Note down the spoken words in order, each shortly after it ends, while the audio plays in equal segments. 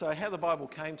So how the Bible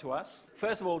came to us.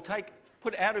 First of all,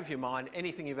 put out of your mind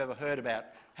anything you've ever heard about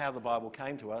how the Bible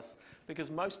came to us,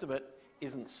 because most of it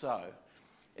isn't so.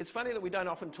 It's funny that we don't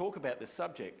often talk about this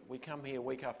subject. We come here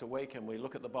week after week and we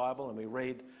look at the Bible and we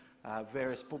read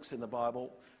various books in the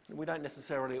Bible. And we don't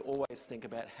necessarily always think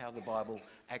about how the Bible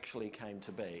actually came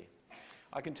to be.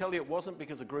 I can tell you it wasn't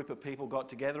because a group of people got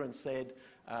together and said,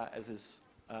 as is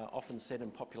often said in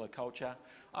popular culture,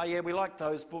 oh yeah, we like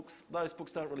those books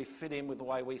don't really fit in with the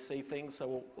way we see things, so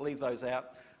we'll leave those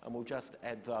out and we'll just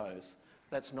add those.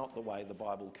 That's not the way the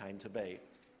Bible came to be.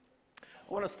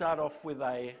 I want to start off with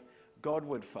a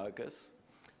Godward focus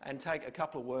and take a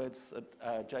couple of words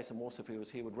that Jason Morse, if he was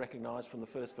here, would recognise from the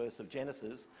first verse of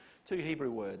Genesis. Two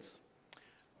Hebrew words,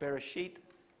 Bereshit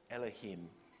Elohim.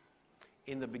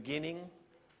 In the beginning,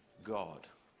 God.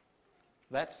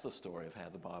 That's the story of how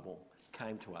the Bible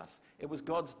came to us. It was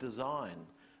God's design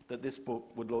that this book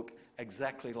would look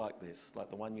exactly like this, like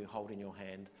the one you hold in your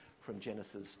hand from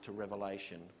Genesis to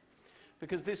Revelation.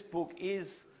 Because this book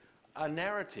is a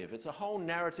narrative. It's a whole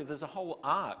narrative. There's a whole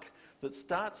arc that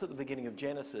starts at the beginning of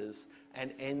Genesis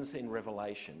and ends in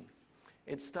Revelation.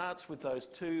 It starts with those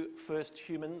two first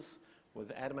humans,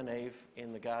 with Adam and Eve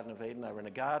in the Garden of Eden. They were in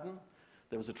a garden.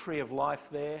 There was a tree of life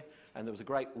there, and there was a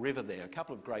great river there, a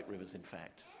couple of great rivers, in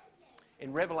fact.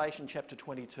 In Revelation chapter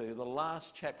 22, the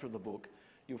last chapter of the book,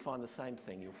 you'll find the same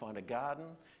thing. You'll find a garden,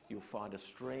 you'll find a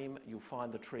stream, you'll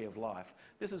find the tree of life.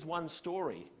 This is one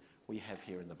story we have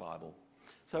here in the Bible.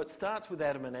 So it starts with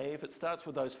Adam and Eve. It starts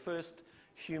with those first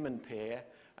human pair,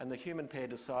 and the human pair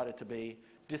decided to be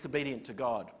disobedient to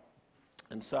God.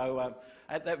 And so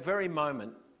at that very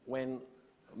moment when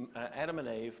Adam and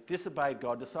Eve disobeyed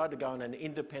God, decided to go in an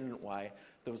independent way,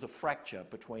 there was a fracture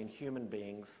between human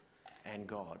beings and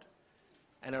God.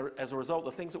 And as a result,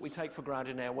 the things that we take for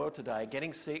granted in our world today,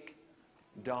 getting sick,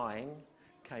 dying,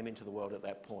 came into the world at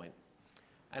that point.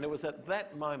 And it was at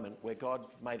that moment where God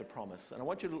made a promise. And I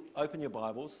want you to open your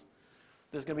Bibles.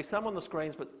 There's going to be some on the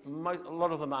screens, but a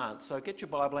lot of them aren't. So get your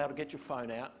Bible out or get your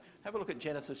phone out. Have a look at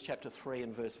Genesis chapter 3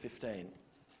 and verse 15.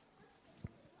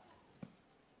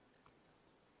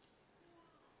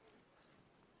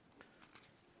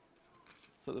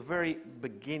 So at the very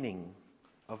beginning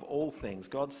of all things,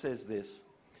 God says this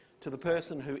to the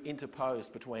person who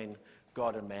interposed between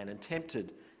God and man and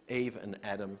tempted Eve and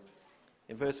Adam.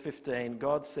 In verse 15,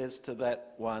 God says to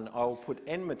that one, I will put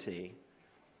enmity,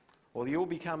 or you will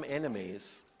become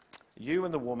enemies, you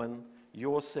and the woman,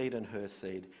 your seed and her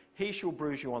seed. He shall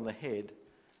bruise you on the head,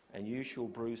 and you shall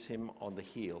bruise him on the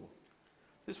heel.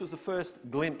 This was the first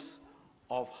glimpse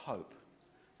of hope.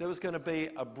 There was going to be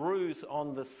a bruise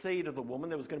on the seed of the woman.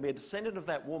 There was going to be a descendant of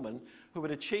that woman who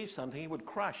would achieve something. He would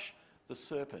crush the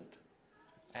serpent,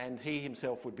 and he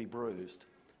himself would be bruised.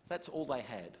 That's all they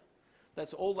had.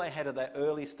 That's all they had at that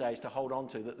early stage to hold on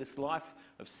to, that this life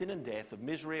of sin and death, of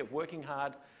misery, of working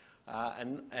hard,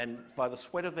 and by the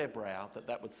sweat of their brow,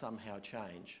 that would somehow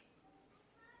change.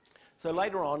 So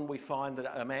later on, we find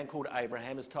that a man called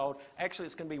Abraham is told, actually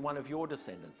it's going to be one of your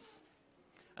descendants.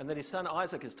 And then his son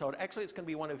Isaac is told, actually it's going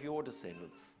to be one of your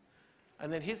descendants.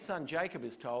 And then his son Jacob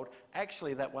is told,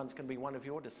 actually that one's going to be one of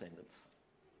your descendants.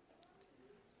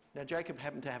 Now Jacob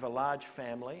happened to have a large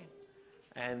family,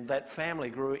 and that family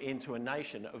grew into a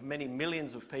nation of many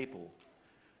millions of people.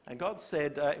 And God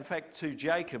said, in fact, to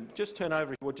Jacob, just turn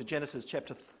over if you would to Genesis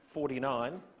chapter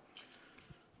 49.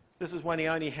 This is when he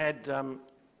only had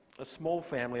a small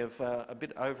family of a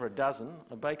bit over a dozen,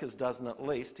 a baker's dozen at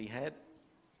least he had.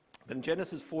 But in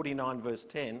Genesis 49 verse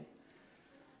 10,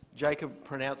 Jacob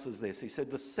pronounces this. He said,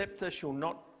 the scepter shall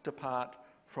not depart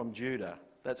from Judah,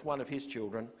 that's one of his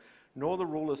children, nor the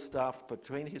ruler's staff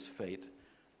between his feet,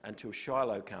 until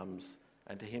Shiloh comes,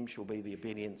 and to him shall be the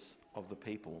obedience of the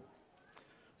people.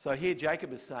 So here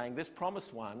Jacob is saying this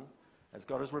promised one, as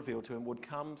God has revealed to him, would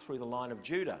come through the line of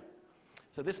Judah.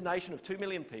 So this nation of 2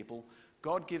 million people,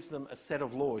 God gives them a set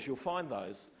of laws. You'll find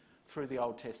those through the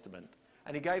Old Testament.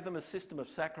 And he gave them a system of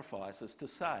sacrifices to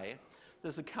say,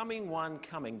 there's a coming one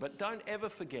coming, but don't ever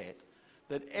forget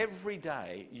that every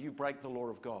day you break the law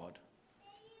of God.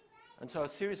 And so a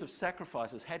series of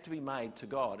sacrifices had to be made to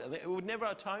God. And it would never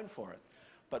atone for it.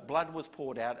 But blood was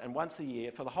poured out, and once a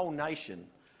year, for the whole nation,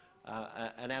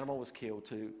 an animal was killed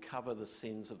to cover the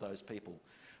sins of those people.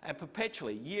 And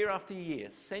perpetually, year after year,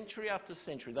 century after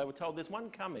century, they were told there's one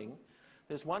coming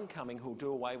who'll do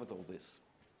away with all this.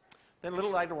 Then a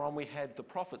little later on, we had the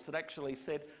prophets that actually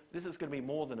said, this is going to be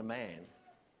more than a man.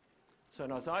 So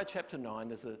in Isaiah chapter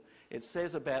 9, it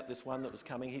says about this one that was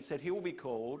coming, he said, he will be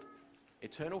called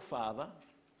Eternal Father,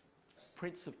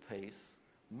 Prince of Peace,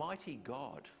 Mighty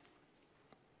God.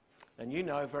 And you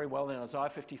know very well in Isaiah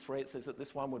 53 it says that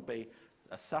this one would be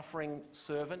a suffering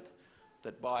servant,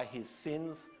 that by his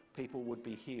sins people would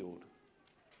be healed.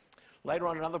 Later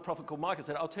on, another prophet called Micah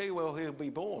said, I'll tell you where he'll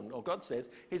be born. Or God says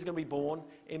he's going to be born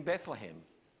in Bethlehem.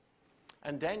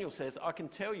 And Daniel says, I can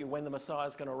tell you when the Messiah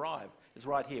is going to arrive. It's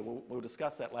right here. We'll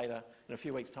discuss that later in a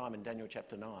few weeks' time in Daniel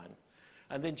chapter 9.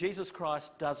 And then Jesus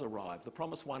Christ does arrive, the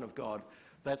promised one of God.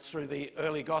 That's through the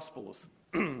early Gospels.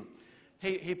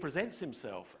 He presents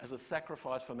himself as a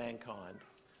sacrifice for mankind.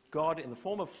 God, in the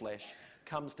form of flesh,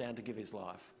 comes down to give his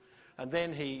life. And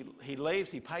then he leaves,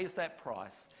 he pays that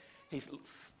price.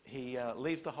 He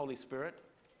leaves the Holy Spirit,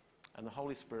 and the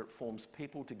Holy Spirit forms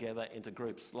people together into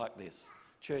groups like this,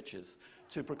 churches,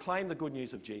 to proclaim the good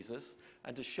news of Jesus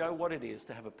and to show what it is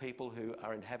to have a people who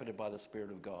are inhabited by the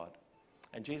Spirit of God.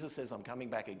 And Jesus says, I'm coming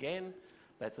back again.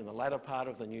 That's in the latter part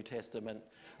of the New Testament.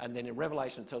 And then in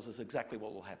Revelation it tells us exactly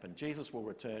what will happen. Jesus will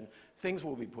return, things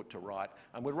will be put to right,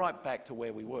 and we're right back to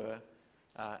where we were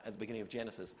at the beginning of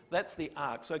Genesis. That's the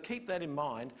ark. So keep that in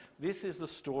mind. This is the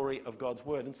story of God's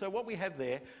Word. And so what we have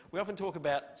there, we often talk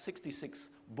about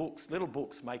 66 books, little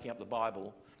books making up the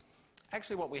Bible.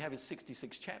 Actually what we have is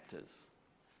 66 chapters,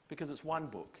 because it's one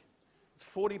book. It's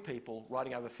 40 people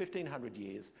writing over 1,500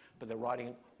 years, but they're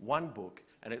writing one book,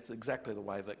 and it's exactly the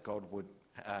way that God would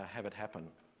have it happen.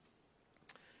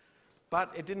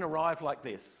 But it didn't arrive like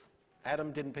this.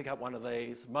 Adam didn't pick up one of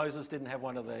these. Moses didn't have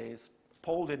one of these.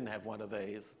 Paul didn't have one of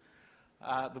these.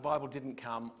 The Bible didn't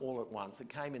come all at once. It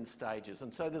came in stages.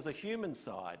 And so there's a human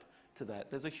side to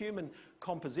that. There's a human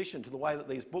composition to the way that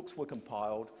these books were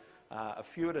compiled, a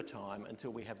few at a time, until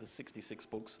we have the 66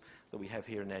 books that we have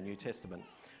here in our New Testament.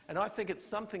 And I think it's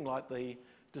something like the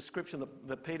description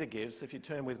that Peter gives, if you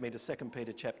turn with me to 2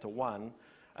 Peter chapter 1,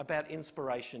 about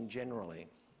inspiration generally.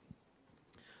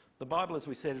 The Bible, as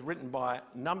we said, is written by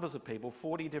numbers of people,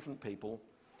 40 different people,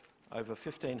 over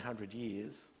 1,500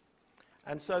 years.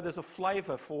 And so there's a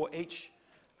flavour for each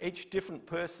different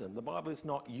person. The Bible is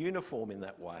not uniform in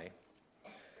that way.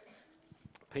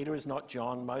 Peter is not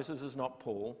John, Moses is not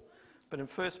Paul. But in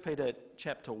 1 Peter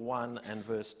chapter 1 and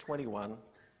verse 21...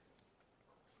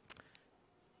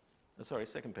 2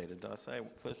 Peter, did I say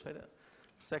 1 Peter?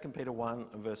 2 Peter 1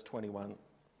 and verse 21.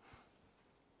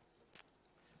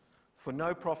 For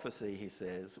no prophecy, he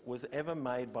says, was ever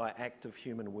made by act of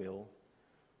human will,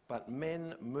 but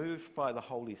men moved by the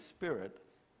Holy Spirit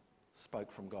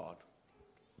spoke from God.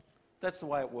 That's the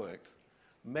way it worked.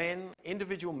 Men,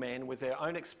 individual men with their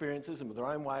own experiences and with their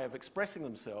own way of expressing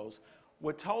themselves,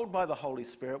 were told by the Holy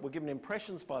Spirit, were given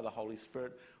impressions by the Holy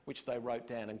Spirit, which they wrote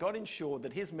down. And God ensured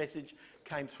that his message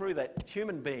came through that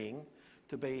human being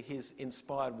to be his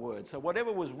inspired word. So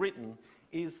whatever was written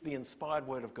is the inspired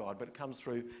word of God, but it comes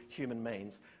through human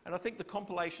means. And I think the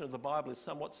compilation of the Bible is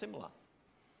somewhat similar.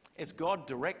 It's God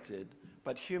directed,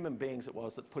 but human beings it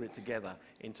was that put it together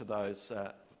into those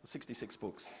 66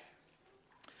 books.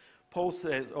 Paul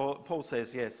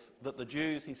says, yes, that the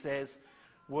Jews, he says,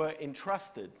 were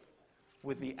entrusted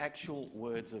with the actual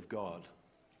words of God.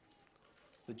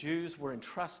 The Jews were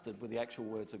entrusted with the actual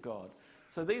words of God.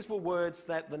 So these were words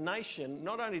that the nation,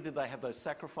 not only did they have those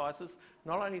sacrifices,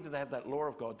 not only did they have that law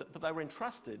of God, but they were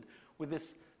entrusted with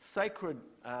this sacred,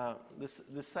 this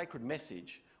sacred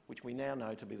message, which we now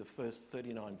know to be the first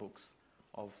 39 books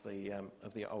of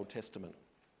the Old Testament.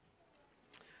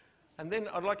 And then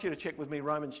I'd like you to check with me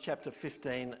Romans chapter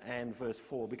 15 and verse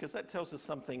 4, because that tells us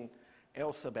something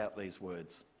else about these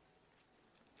words.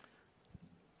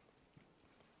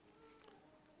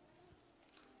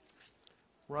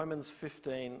 Romans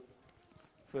 15,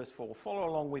 verse 4. Follow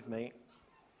along with me.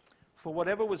 For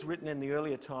whatever was written in the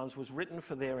earlier times was written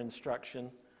for their instruction,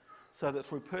 so that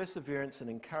through perseverance and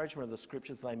encouragement of the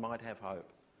Scriptures they might have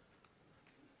hope.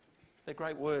 They're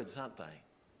great words, aren't they?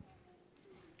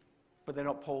 But they're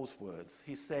not Paul's words.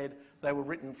 He said they were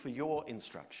written for your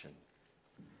instruction.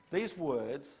 These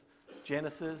words,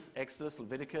 Genesis, Exodus,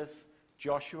 Leviticus,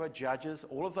 Joshua, Judges,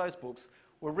 all of those books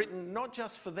were written not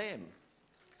just for them.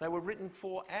 They were written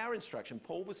for our instruction.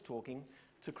 Paul was talking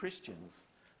to Christians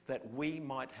that we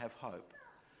might have hope.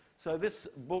 So this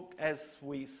book, as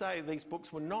we say, these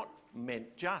books were not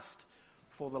meant just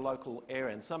for the local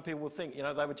area. And some people will think, they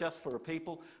were just for a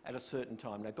people at a certain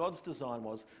time. Now, God's design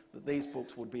was that these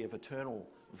books would be of eternal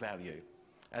value.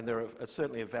 And they're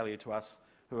certainly of value to us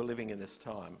who are living in this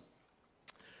time.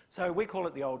 So we call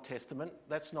it the Old Testament.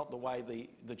 That's not the way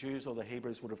the Jews or the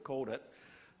Hebrews would have called it.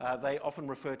 They often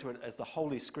refer to it as the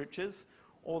Holy Scriptures,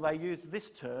 or they use this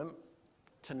term,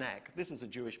 Tanakh. This is a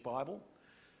Jewish Bible.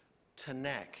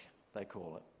 Tanakh, they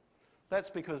call it. That's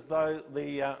because though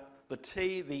the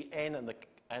T, the N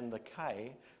and the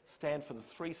K stand for the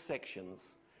three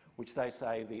sections which they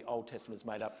say the Old Testament is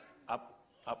made up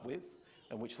with,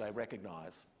 and which they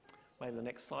recognise. Maybe the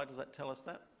next slide, does that tell us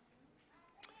that?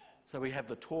 So we have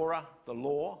the Torah, the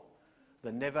law, the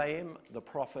Nevi'im, the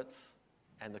prophets,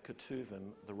 and the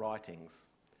Ketuvim, the writings.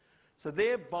 So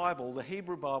their Bible, the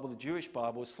Hebrew Bible, the Jewish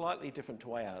Bible, is slightly different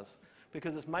to ours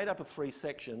because it's made up of 3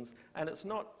 sections, and it's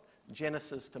not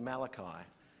Genesis to Malachi.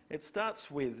 It starts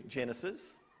with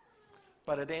Genesis,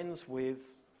 but it ends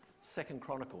with 2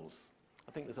 Chronicles.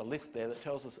 I think there's a list there that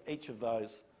tells us each of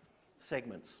those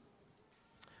segments.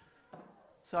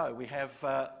 So we have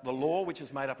the law, which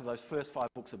is made up of those first 5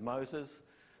 books of Moses.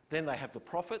 Then they have the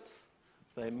prophets,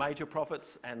 the major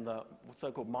prophets and the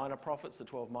so-called minor prophets, the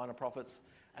 12 minor prophets,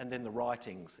 and then the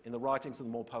writings. In the writings are the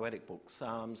more poetic books,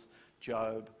 Psalms,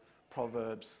 Job,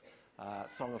 Proverbs,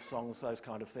 Song of Songs, those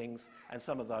kind of things, and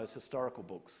some of those historical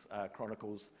books,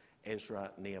 Chronicles,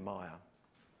 Ezra, Nehemiah.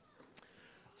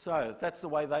 So that's the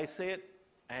way they see it,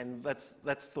 and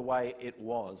that's the way it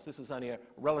was. This is only a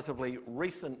relatively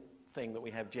recent thing that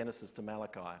we have Genesis to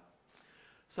Malachi.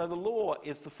 So the law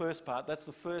is the first part. That's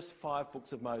the first 5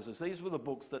 books of Moses. These were the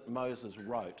books that Moses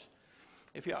wrote.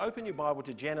 If you open your Bible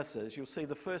to Genesis, you'll see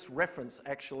the first reference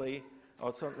actually, oh,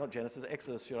 it's not Genesis,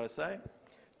 Exodus, should I say,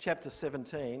 chapter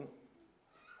 17.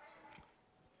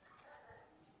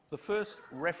 The first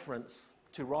reference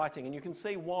to writing, and you can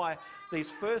see why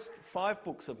these first 5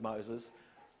 books of Moses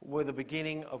were the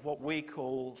beginning of what we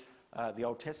call the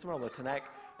Old Testament or the Tanakh.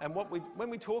 And when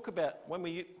we talk about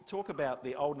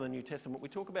the Old and the New Testament, we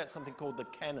talk about something called the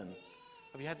canon.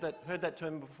 Have you heard that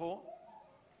term before?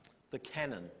 The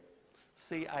canon.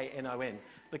 C-A-N-O-N.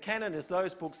 The canon is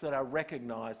those books that are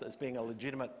recognised as being a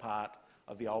legitimate part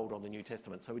of the Old or the New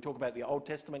Testament. So we talk about the Old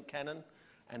Testament canon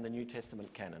and the New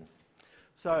Testament canon.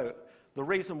 So the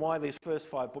reason why these first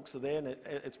 5 books are there, and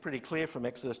it's pretty clear from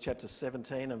Exodus chapter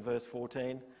 17 and verse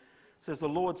 14, it says, "The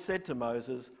Lord said to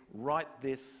Moses, write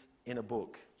this in a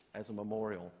book as a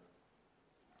memorial."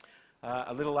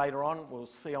 A little later on, we'll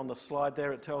see on the slide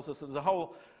there, it tells us that there's a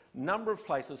whole number of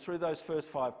places through those first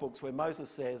 5 books where Moses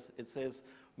says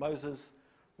Moses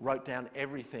wrote down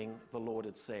everything the Lord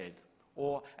had said.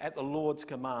 Or at the Lord's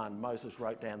command, Moses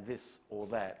wrote down this or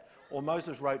that. Or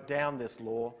Moses wrote down this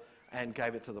law and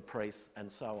gave it to the priests, and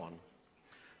so on.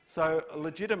 So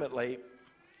legitimately,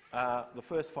 the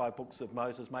first 5 books of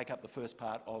Moses make up the first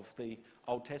part of the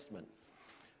Old Testament.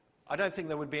 I don't think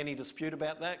there would be any dispute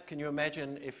about that. Can you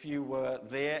imagine if you were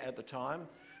there at the time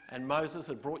and Moses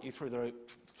had brought you through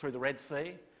the Red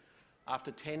Sea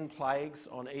after 10 plagues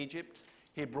on Egypt?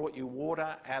 He had brought you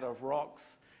water out of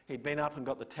rocks. He'd been up and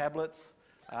got the tablets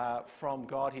from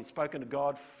God. He'd spoken to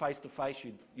God face to face.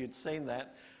 You'd seen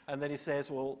that. And then he says,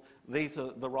 well, these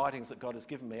are the writings that God has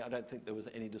given me. I don't think there was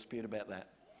any dispute about that.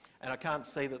 And I can't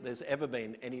see that there's ever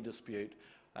been any dispute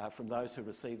from those who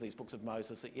received these books of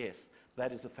Moses that, yes,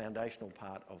 that is the foundational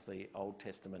part of the Old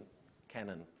Testament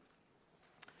canon.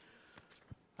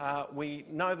 We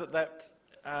know that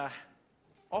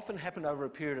often happened over a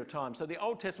period of time. So the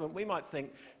Old Testament, we might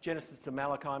think Genesis to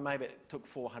Malachi, maybe it took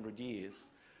 400 years.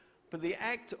 But the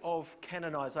act of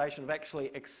canonisation, of actually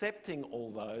accepting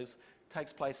all those,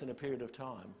 takes place in a period of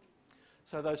time.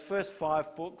 So those first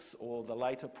 5 books, or the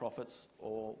later prophets,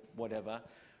 or whatever,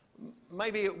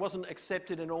 maybe it wasn't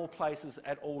accepted in all places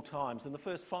at all times in the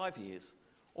first 5 years,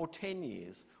 or 10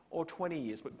 years, or 20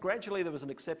 years. But gradually there was an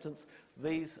acceptance.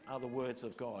 These are the words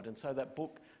of God. And so that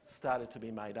book started to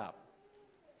be made up.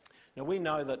 Now we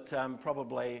know that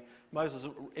probably Moses,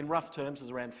 in rough terms, is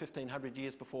around 1500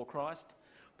 years before Christ.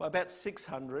 By about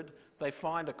 600, they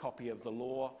find a copy of the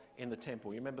law in the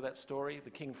temple. You remember that story?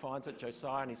 The king finds it,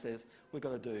 Josiah, and he says, we've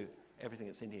got to do everything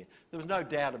that's in here. There was no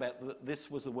doubt about that this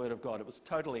was the word of God. It was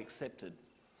totally accepted.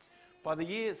 By the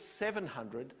year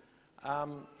 700,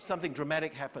 something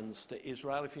dramatic happens to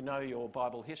Israel. If you know your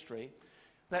Bible history,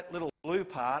 that little blue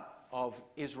part of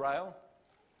Israel,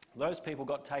 those people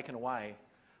got taken away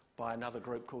by another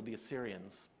group called the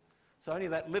Assyrians. So only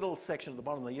that little section at the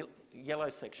bottom, the yellow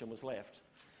section, was left.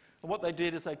 And what they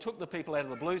did is they took the people out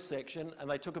of the blue section and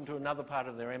they took them to another part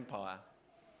of their empire.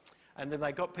 And then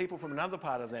they got people from another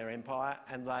part of their empire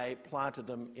and they planted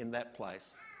them in that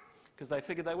place because they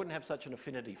figured they wouldn't have such an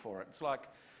affinity for it. It's like,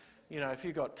 you know, if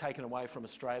you got taken away from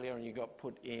Australia and you got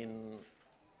put in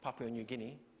Papua New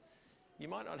Guinea, you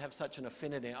might not have such an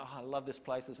affinity. Oh, I love this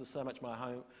place. This is so much my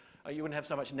home. You wouldn't have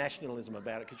so much nationalism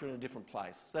about it because you're in a different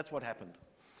place. So that's what happened.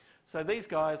 So these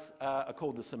guys are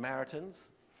called the Samaritans.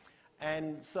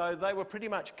 And so they were pretty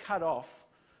much cut off.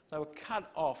 They were cut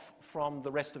off from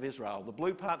the rest of Israel. The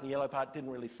blue part and the yellow part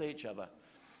didn't really see each other.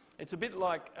 It's a bit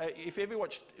like if you ever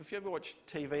watch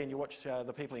TV and you watch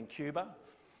the people in Cuba,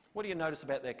 what do you notice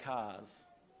about their cars?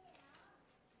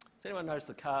 Does anyone notice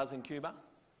the cars in Cuba?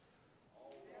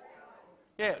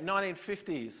 Yeah,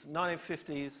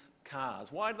 1950s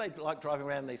cars. Why do they like driving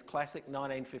around these classic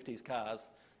 1950s cars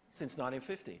since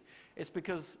 1950? It's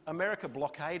because America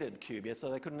blockaded Cuba,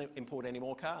 so they couldn't import any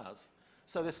more cars.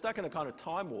 So they're stuck in a kind of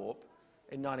time warp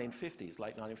in 1950s,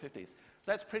 late 1950s.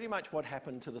 That's pretty much what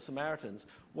happened to the Samaritans.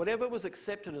 Whatever was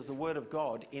accepted as the word of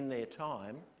God in their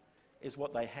time is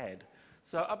what they had.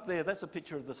 So up there, that's a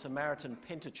picture of the Samaritan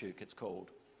Pentateuch, it's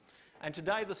called. And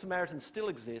today the Samaritans still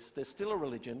exist, they're still a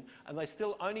religion, and they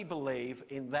still only believe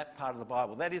in that part of the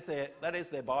Bible. That is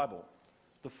their Bible,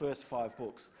 the first 5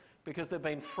 books, because they've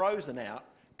been frozen out,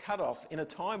 cut off in a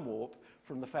time warp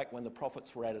from the fact when the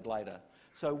prophets were added later.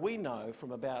 So we know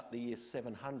from about the year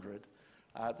 700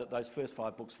 that those first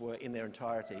 5 books were in their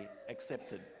entirety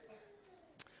accepted.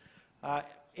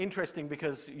 Interesting,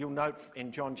 because you'll note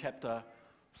in John chapter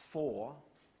 4,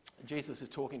 Jesus is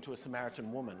talking to a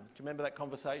Samaritan woman. Do you remember that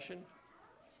conversation?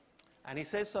 And he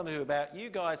says something about,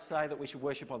 you guys say that we should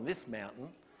worship on this mountain,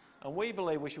 and we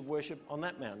believe we should worship on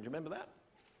that mountain. Do you remember that?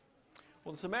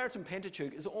 Well, the Samaritan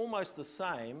Pentateuch is almost the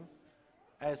same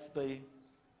as the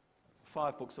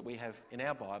 5 books that we have in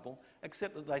our Bible,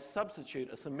 except that they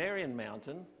substitute a Sumerian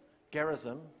mountain,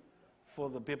 Gerizim, for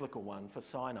the biblical one, for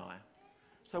Sinai.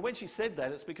 So when she said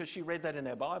that, it's because she read that in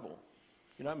our Bible.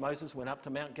 You know, Moses went up to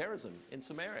Mount Gerizim in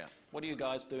Samaria. What are you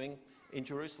guys doing in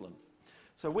Jerusalem?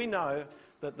 So we know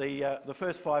that the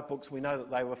first 5 books, we know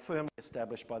that they were firmly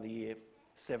established by the year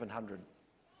 700.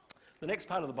 The next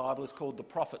part of the Bible is called the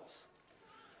prophets.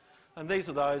 And these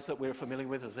are those that we're familiar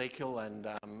with, Ezekiel and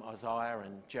Isaiah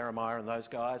and Jeremiah and those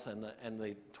guys, and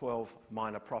the 12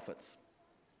 minor prophets.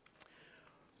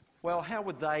 Well, how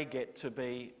would they get to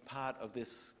be part of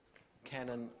this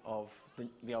canon of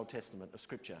the Old Testament, of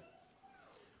Scripture?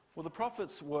 Well, the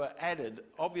prophets were added,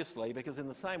 obviously, because in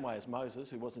the same way as Moses,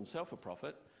 who was himself a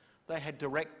prophet, they had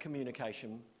direct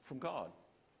communication from God.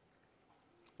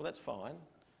 Well, that's fine.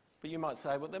 But you might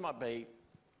say, well, there might be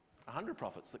 100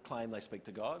 prophets that claim they speak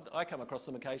to God. I come across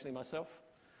them occasionally myself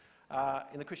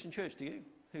in the Christian church. Do you?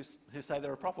 Who say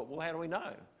they're a prophet. Well, how do we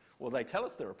know? Well, they tell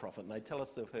us they're a prophet, and they tell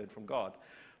us they've heard from God.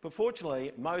 But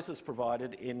fortunately, Moses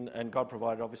provided, and God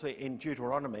provided, obviously, in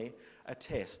Deuteronomy, a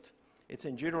test. It's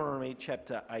in Deuteronomy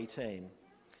chapter 18.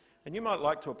 And you might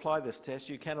like to apply this test.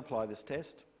 You can apply this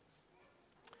test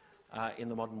in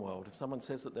the modern world. If someone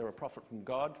says that they're a prophet from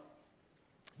God,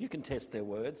 you can test their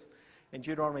words. In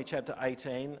Deuteronomy chapter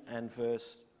 18 and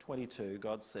verse 22,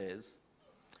 God says,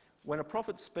 "When a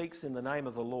prophet speaks in the name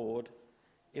of the Lord,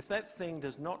 if that thing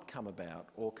does not come about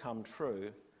or come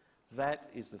true, that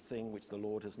is the thing which the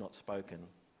Lord has not spoken.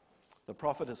 The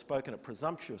prophet has spoken it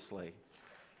presumptuously.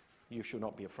 You shall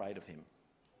not be afraid of him."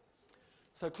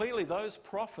 So clearly those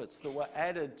prophets that were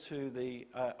added to the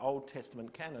Old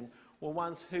Testament canon were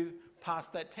ones who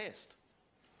passed that test.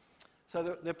 So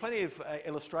there are plenty of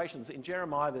illustrations. In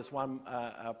Jeremiah there's one,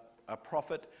 a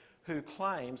prophet who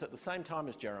claims at the same time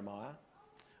as Jeremiah.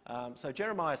 So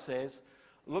Jeremiah says,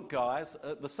 look guys,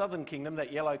 the southern kingdom,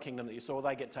 that yellow kingdom that you saw,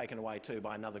 they get taken away too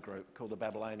by another group called the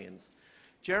Babylonians.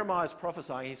 Jeremiah's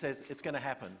prophesying, he says, it's going to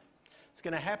happen. It's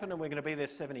going to happen and we're going to be there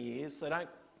 70 years, so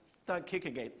don't kick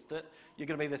against it. You're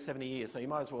going to be there 70 years, so you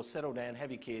might as well settle down, have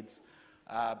your kids,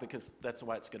 because that's the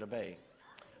way it's going to be.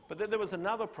 But then there was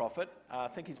another prophet, I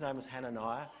think his name was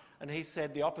Hananiah, and he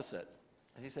said the opposite.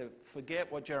 And he said,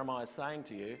 forget what Jeremiah is saying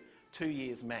to you, 2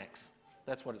 years max.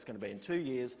 That's what it's going to be. In 2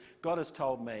 years, God has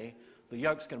told me the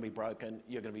yoke's going to be broken,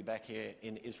 you're going to be back here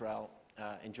in Israel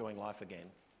enjoying life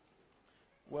again.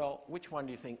 Well, which one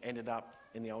do you think ended up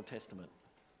in the Old Testament?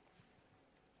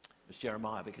 It was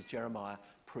Jeremiah, because Jeremiah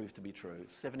proved to be true.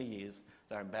 70 years,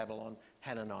 they're in Babylon,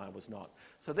 Hananiah was not.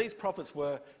 So these prophets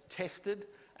were tested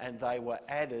and they were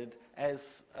added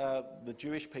as the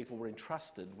Jewish people were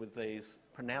entrusted with these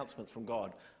pronouncements from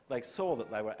God. They saw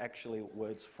that they were actually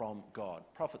words from God,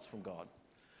 prophets from God.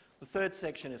 The third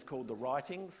section is called the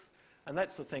writings, and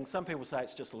that's the thing. Some people say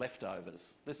it's just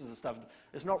leftovers. This is the stuff,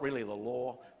 it's not really the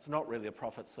law, it's not really the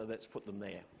prophets, so let's put them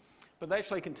there. But they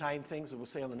actually contain things that we'll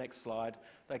see on the next slide.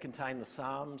 They contain the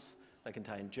Psalms, they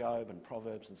contain Job and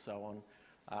Proverbs and so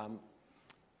on.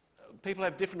 People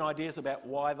have different ideas about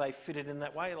why they fit it in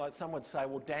that way. Like some would say,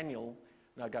 well, Daniel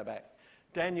was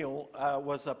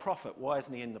a prophet. Why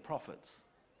isn't he in the prophets?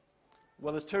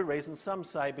 Well, there's 2 reasons. Some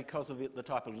say because of the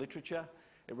type of literature,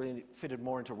 it really fitted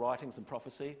more into writings and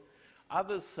prophecy.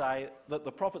 Others say that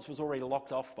the prophets was already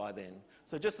locked off by then.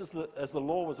 So just as the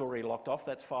law was already locked off,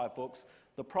 that's 5 books,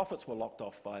 the prophets were locked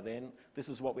off by then. This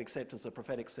is what we accept as the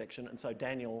prophetic section, and so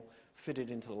Daniel fitted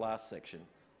into the last section.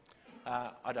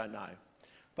 I don't know.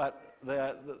 but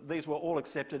these were all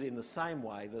accepted in the same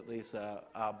way, that these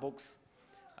are books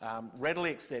readily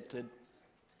accepted.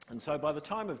 And so by the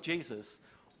time of Jesus,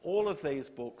 all of these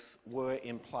books were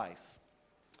in place.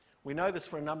 We know this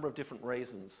for a number of different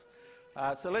reasons.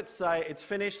 So let's say it's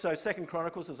finished. So 2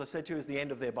 Chronicles, as I said to you, is the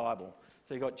end of their Bible.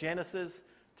 So you've got Genesis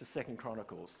to 2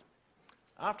 Chronicles.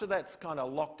 After that's kind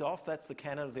of locked off, that's the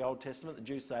canon of the Old Testament. The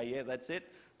Jews say, yeah, that's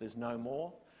it. There's no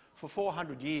more. For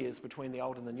 400 years between the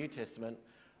Old and the New Testament,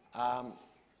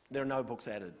 there are no books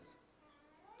added.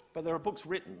 But there are books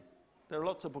written. There are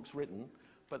lots of books written,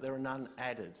 but there are none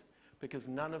added, because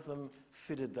none of them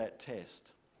fitted that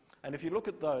test. And if you look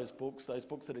at those books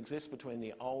that exist between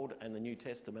the Old and the New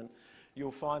Testament,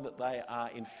 you'll find that they are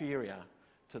inferior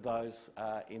to those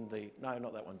in the... No,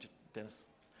 not that one, Dennis.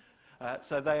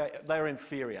 So they are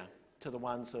inferior to the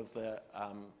ones of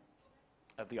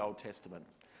the Old Testament.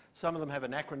 Some of them have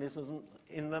anachronisms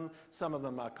in them. Some of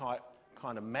them are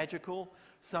kind of magical.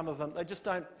 Some of them, they just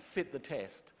don't fit the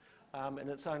test. And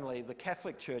it's only the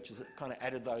Catholic churches that kind of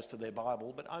added those to their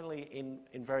Bible, but only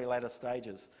in very later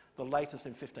stages. The latest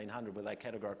in 1500, where they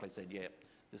categorically said, yeah,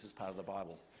 this is part of the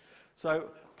Bible. So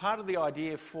part of the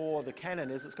idea for the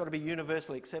canon is it's got to be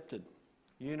universally accepted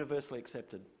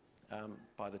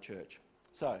by the church.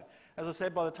 So, as I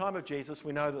said, by the time of Jesus,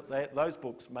 we know that those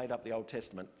books made up the Old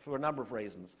Testament for a number of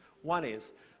reasons. One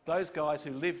is, those guys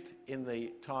who lived in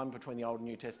the time between the Old and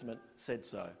New Testament said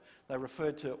so. They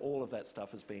referred to all of that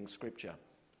stuff as being Scripture.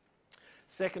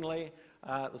 Secondly,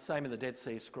 the same in the Dead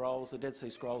Sea Scrolls. The Dead Sea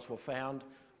Scrolls were found,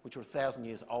 which were 1,000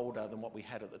 years older than what we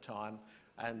had at the time,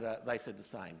 and they said the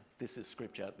same. This is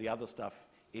Scripture. The other stuff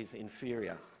is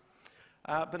inferior.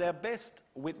 But our best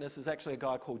witness is actually a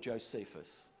guy called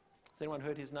Josephus. Has anyone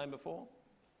heard his name before?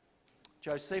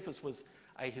 Josephus was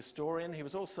a historian. He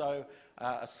was also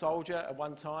a soldier at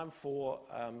one time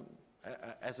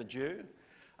as a Jew,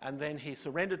 and then he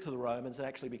surrendered to the Romans and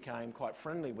actually became quite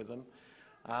friendly with them.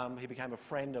 He became a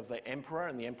friend of the emperor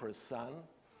and the emperor's son,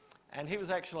 and he was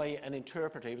actually an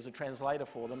interpreter. He was a translator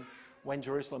for them when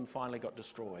Jerusalem finally got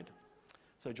destroyed.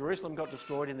 So Jerusalem got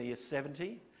destroyed in the year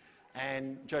 70,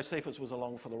 and Josephus was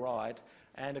along for the ride,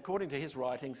 and according to his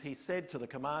writings, he said to the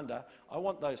commander, I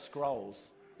want those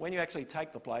scrolls. When you actually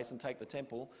take the place and take the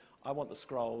temple, I want the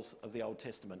scrolls of the Old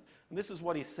Testament. And this is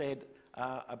what he said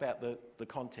about the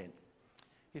content.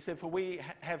 He said, for we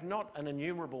have not an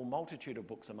innumerable multitude of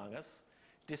books among us,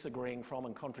 disagreeing from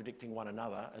and contradicting one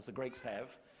another, as the Greeks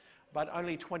have, but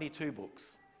only 22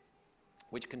 books,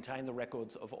 which contain the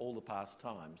records of all the past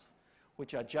times,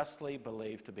 which are justly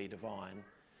believed to be divine.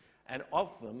 And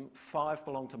of them, 5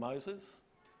 belong to Moses,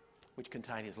 which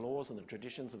contain his laws and the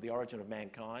traditions of the origin of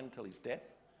mankind till his death.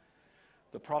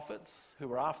 The prophets, who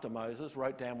were after Moses,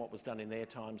 wrote down what was done in their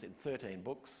times in 13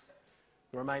 books.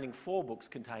 The remaining 4 books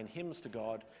contain hymns to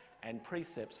God and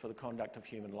precepts for the conduct of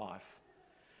human life.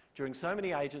 During so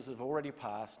many ages that have already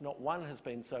passed, not one has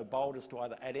been so bold as to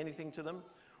either add anything to them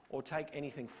or take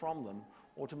anything from them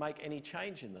or to make any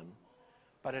change in them.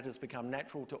 But it has become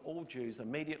natural to all Jews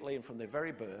immediately and from their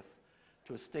very birth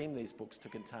to esteem these books to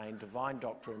contain divine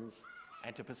doctrines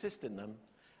and to persist in them,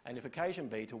 and if occasion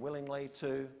be, to willingly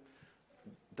to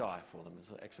die for them,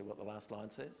 is actually what the last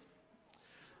line says.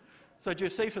 So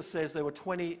Josephus says there were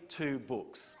 22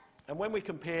 books. And when we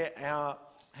compare how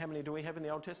many do we have in the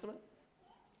Old Testament?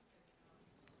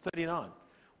 39.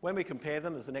 When we compare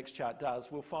them, as the next chart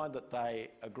does, we'll find that they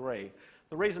agree.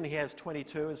 The reason he has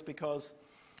 22 is because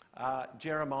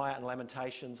Jeremiah and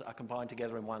Lamentations are combined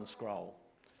together in one scroll.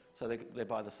 So they're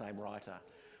by the same writer.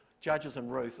 Judges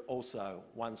and Ruth also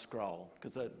one scroll,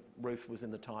 because Ruth was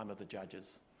in the time of the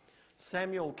Judges.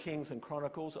 Samuel, Kings and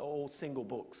Chronicles are all single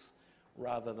books,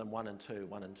 rather than 1 and 2,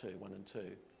 1 and 2, 1 and 2.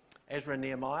 Ezra and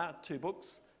Nehemiah, 2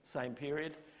 books, same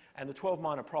period. And the 12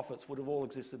 minor prophets would have all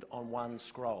existed on one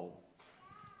scroll.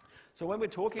 So when we're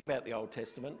talking about the Old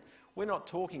Testament, we're not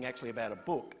talking actually about a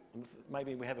book.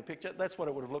 Maybe we have a picture. That's what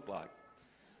it would have looked like.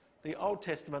 The Old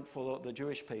Testament for the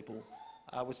Jewish people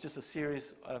was just a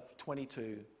series of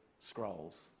 22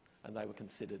 scrolls, and they were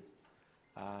considered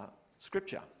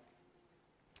Scripture.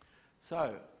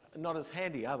 So, not as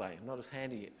handy, are they? Not as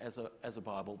handy as a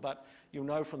Bible, but you'll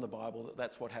know from the Bible that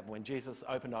that's what happened. When Jesus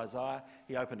opened Isaiah,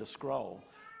 he opened a scroll.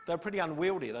 They're pretty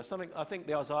unwieldy. They're something, I think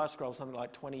the Isaiah scroll is something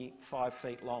like 25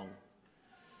 feet long.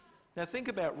 Now think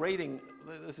about reading,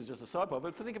 this is just a sidebar,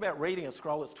 but think about reading a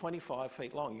scroll that's 25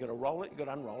 feet long. You've got to roll it, you've got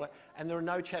to unroll it, and there are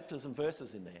no chapters and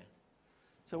verses in there.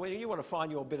 So when you want to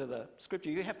find your bit of the Scripture,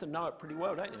 you have to know it pretty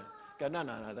well, don't you? Go,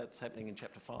 no, that's happening in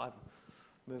chapter 5.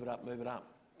 Move it up, move it up.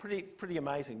 Pretty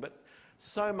amazing, but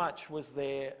so much was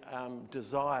their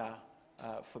desire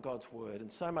for God's word,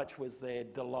 and so much was their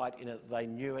delight in it, they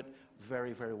knew it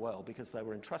very, very well because they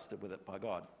were entrusted with it by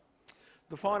God.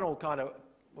 The final kind of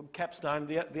capstone,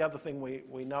 the other thing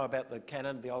we know about the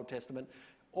canon, the Old Testament,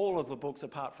 all of the books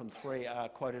apart from 3 are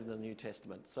quoted in the New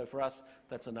Testament. So for us,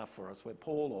 that's enough for us. Where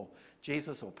Paul or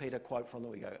Jesus or Peter quote from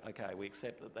them, we go, okay, we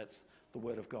accept that that's the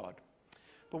word of God.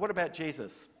 But what about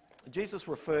Jesus? Jesus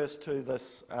refers to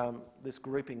this, this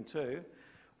grouping too.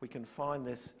 We can find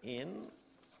this in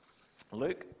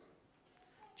Luke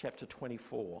chapter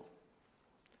 24.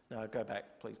 No, go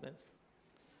back, please, Nance.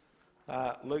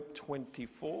 Luke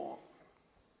 24.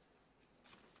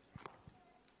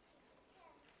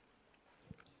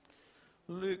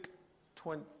 Luke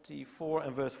 24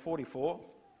 and verse 44.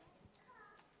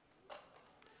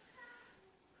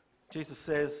 Jesus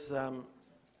says,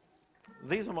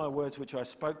 "These are my words which I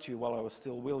spoke to you while I was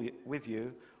still with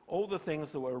you, all the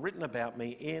things that were written about me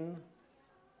in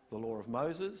the law of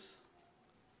Moses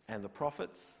and the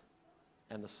prophets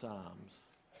and the Psalms."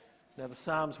 Now the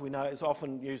Psalms, we know, is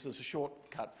often used as a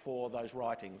shortcut for those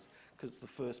writings because it's the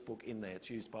first book in there. It's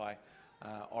used by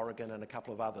Origen and a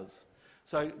couple of others.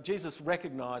 So Jesus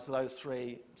recognised those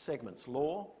 3 segments: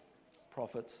 law,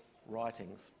 prophets,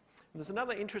 writings. And there's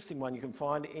another interesting one you can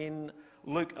find in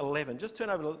Luke 11. Just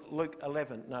turn over to Luke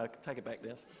 11. No, take it back,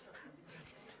 Dennis.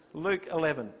 Luke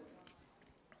 11.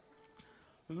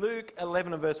 Luke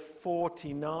 11 and verse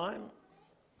 49.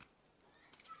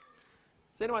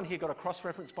 Has anyone here got a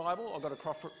cross-reference Bible or got a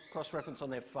cross-reference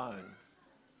on their phone?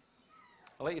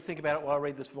 I'll let you think about it while I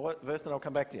read this verse and I'll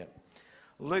come back to you.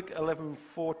 Luke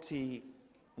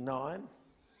 11:49.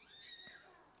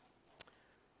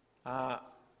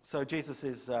 So Jesus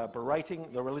is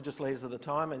berating the religious leaders of the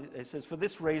time, and he says, "For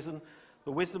this reason,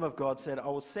 the wisdom of God said, I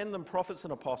will send them prophets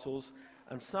and apostles,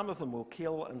 and some of them will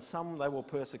kill, and some they will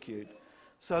persecute,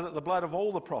 so that the blood of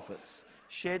all the prophets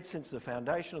shed since the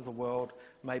foundation of the world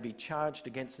may be charged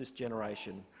against this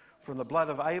generation, from the blood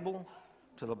of Abel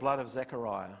to the blood of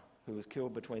Zechariah, who was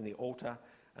killed between the altar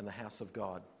and the house of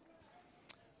God."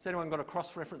 Has anyone got a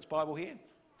cross-reference Bible here?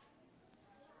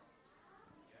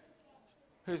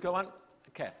 Who's got one?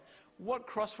 Kath. What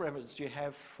cross-reference do you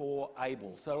have for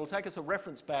Abel? So it'll take us a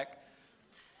reference back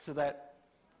to that.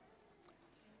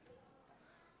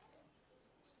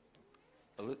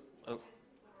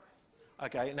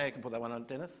 Okay, now you can put that one on,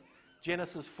 Dennis.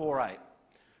 Genesis 4:8.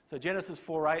 So Genesis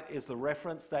 4:8 is the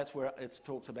reference. That's where it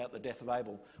talks about the death of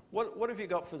Abel. What have you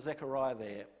got for Zechariah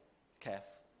there,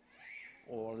 Kath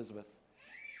or Elizabeth?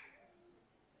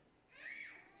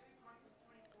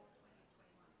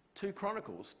 2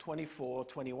 Chronicles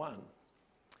 24:21.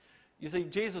 You see,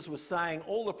 Jesus was saying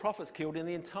all the prophets killed in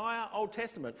the entire Old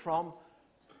Testament from,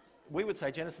 we would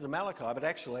say Genesis to Malachi, but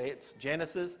actually it's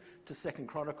Genesis to 2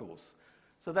 Chronicles.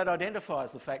 So that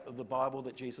identifies the fact that the Bible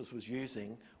that Jesus was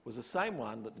using was the same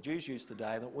one that the Jews use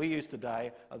today, that we use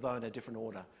today, although in a different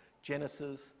order.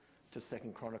 Genesis to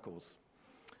 2 Chronicles.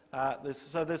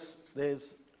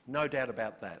 There's no doubt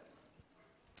about that.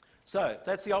 So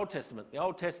that's the Old Testament. The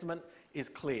Old Testament is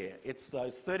clear. It's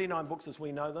those 39 books as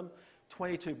we know them,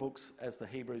 22 books as the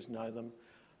Hebrews know them.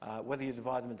 Whether you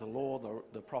divide them into law,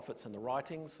 the prophets and the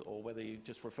writings, or whether you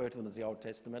just refer to them as the Old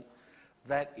Testament,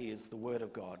 that is the Word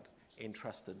of God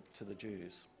entrusted to the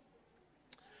Jews.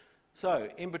 So,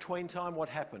 in between time, what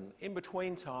happened? In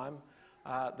between time,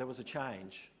 there was a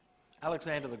change.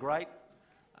 Alexander the Great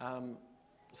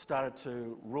started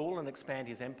to rule and expand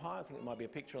his empire. I think there might be a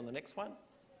picture on the next one.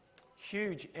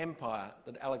 Huge empire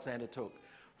that Alexander took.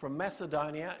 From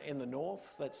Macedonia in the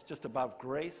north, that's just above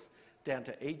Greece, down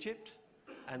to Egypt,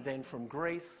 and then from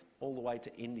Greece all the way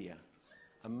to India.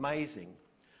 Amazing.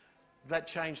 That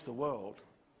changed the world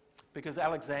because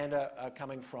Alexander,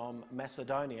 coming from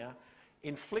Macedonia,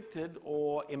 inflicted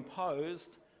or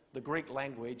imposed the Greek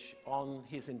language on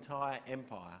his entire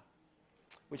empire,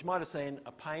 which might have seemed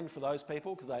a pain for those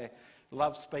people because they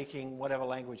loved speaking whatever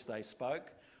language they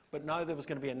spoke. But no, there was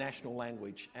going to be a national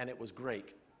language, and it was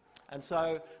Greek. And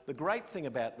so the great thing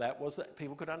about that was that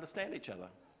people could understand each other.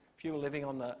 If you were living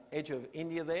on the edge of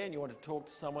India there and you wanted to talk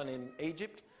to someone in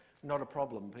Egypt, not a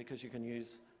problem because you can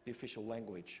use the official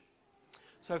language.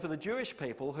 So for the Jewish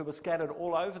people who were scattered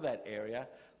all over that area,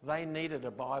 they needed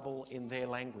a Bible in their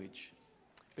language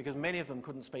because many of them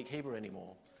couldn't speak Hebrew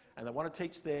anymore. And they want to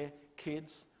teach their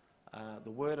kids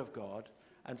the Word of God.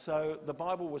 And so the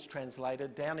Bible was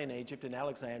translated down in Egypt, in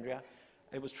Alexandria.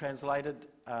 It was translated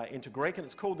into Greek, and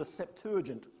it's called the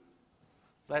Septuagint.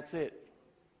 That's it.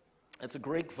 It's a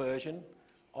Greek version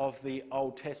of the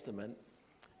Old Testament.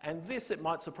 And this, it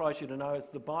might surprise you to know, is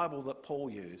the Bible that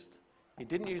Paul used. He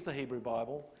didn't use the Hebrew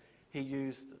Bible. He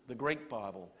used the Greek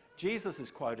Bible. Jesus is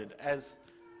quoted as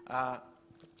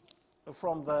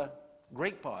from the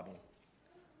Greek Bible,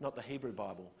 not the Hebrew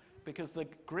Bible, because the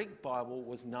Greek Bible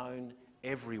was known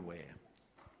everywhere.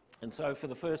 And so for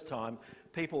the first time,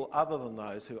 people other than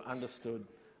those who understood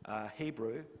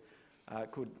Hebrew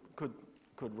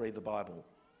could read the Bible.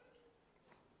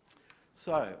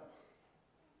 So,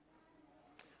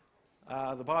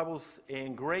 the Bible's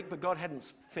in Greek, but God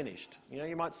hadn't finished. You know,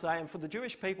 you might say, and for the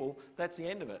Jewish people, that's the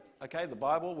end of it. Okay, the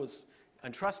Bible was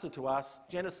entrusted to us,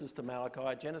 Genesis to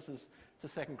Malachi, Genesis to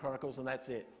 2 Chronicles, and that's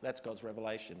it. That's God's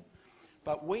revelation.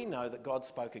 But we know that God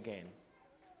spoke again,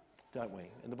 don't we?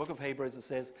 In the book of Hebrews it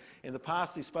says, in the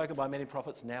past he's spoken by many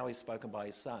prophets, now he's spoken by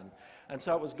his Son. And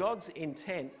so it was God's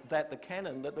intent that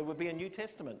that there would be a New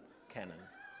Testament canon.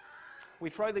 We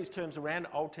throw these terms around,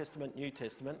 Old Testament, New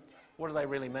Testament. What do they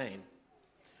really mean?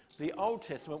 The Old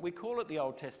Testament, we call it the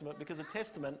Old Testament because a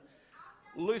testament,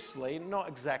 loosely, not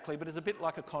exactly, but is a bit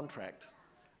like a contract.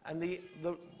 And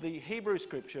the Hebrew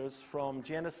scriptures from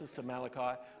Genesis to Malachi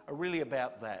are really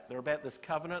about that. They're about this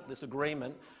covenant, this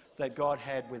agreement that God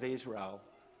had with Israel.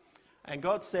 And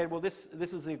God said, well, this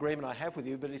is the agreement I have with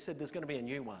you, but he said there's going to be a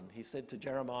new one. He said to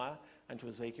Jeremiah and to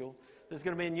Ezekiel, there's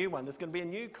going to be a new one. There's going to be a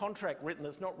new contract written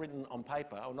that's not written on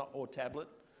paper or tablet.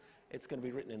 It's going to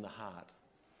be written in the heart.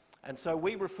 And so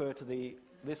we refer to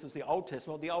this as the Old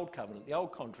Testament, the Old Covenant, the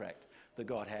Old Contract that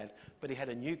God had, but he had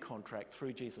a new contract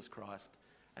through Jesus Christ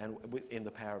and in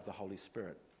the power of the Holy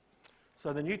Spirit.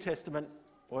 So the New Testament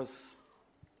was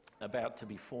about to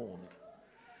be formed.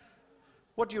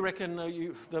 What do you reckon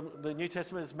the New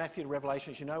Testament is Matthew to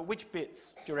Revelation, you know? Which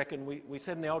bits do you reckon? We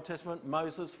said in the Old Testament,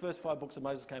 Moses, first 5 books of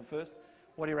Moses came first.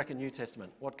 What do you reckon New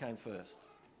Testament? What came first?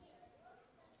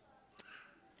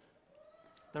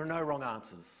 There are no wrong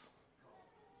answers.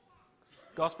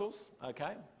 Gospels?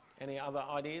 Okay. Any other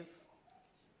ideas?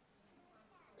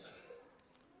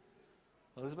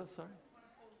 Elizabeth, sorry?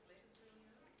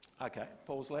 Okay,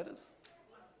 Paul's letters.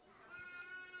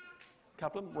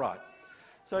 Couple of them? Right.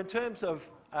 So in terms of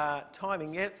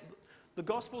timing, the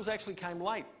Gospels actually came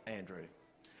late, Andrew.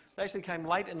 They actually came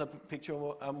late in the picture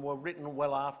and were written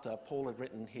well after Paul had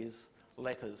written his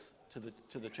letters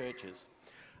to the churches.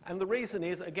 And the reason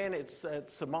is, again, it's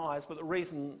surmised, but the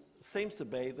reason seems to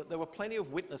be that there were plenty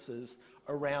of witnesses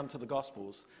around to the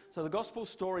Gospels. So the Gospel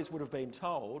stories would have been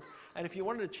told, and if you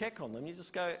wanted to check on them, you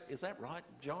just go, is that right,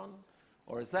 John?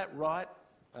 Or is that right,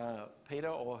 Peter,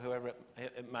 or whoever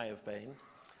it may have been?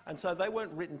 And so they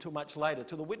weren't written till much later,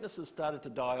 till the witnesses started to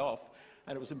die off,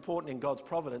 and it was important in God's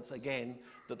providence, again,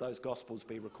 that those Gospels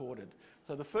be recorded.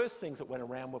 So the first things that went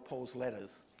around were Paul's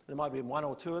letters. There might have been 1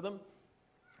 or 2 of them.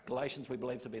 Galatians we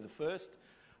believe to be the first,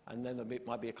 and then there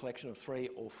might be a collection of 3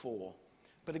 or 4.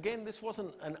 But again, this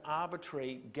wasn't an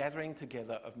arbitrary gathering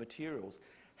together of materials.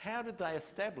 How did they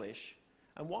establish,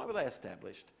 and why were they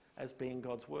established as being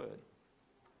God's word?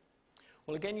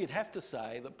 Well, again, you'd have to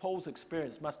say that Paul's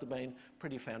experience must have been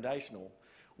pretty foundational.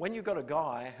 When you've got a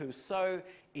guy who's so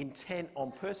intent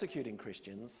on persecuting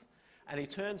Christians, and he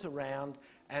turns around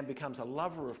and becomes a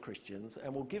lover of Christians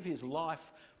and will give his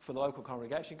life for the local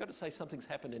congregation, you've got to say something's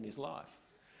happened in his life.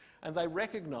 And they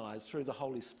recognised through the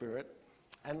Holy Spirit,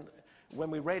 and when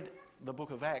we read the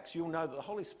book of Acts, you'll know that the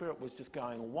Holy Spirit was just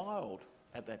going wild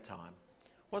at that time,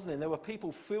 wasn't it? And there were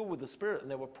people filled with the Spirit,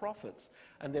 and there were prophets,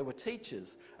 and there were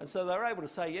teachers. And so they were able to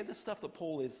say, yeah, this stuff that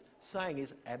Paul is saying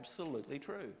is absolutely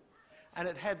true. And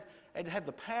it had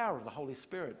the power of the Holy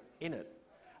Spirit in it.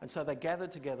 And so they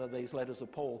gathered together these letters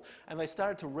of Paul, and they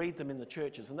started to read them in the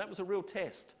churches. And that was a real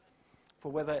test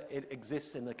for whether it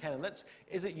exists in the canon.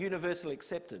 Is it universally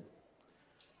accepted?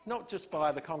 Not just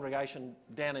by the congregation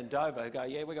down in Dover who go,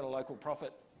 yeah, we've got a local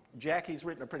prophet, Jack, he's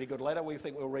written a pretty good letter, we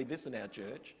think we'll read this in our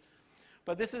church.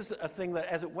 But this is a thing that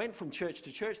as it went from church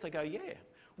to church, they go, yeah,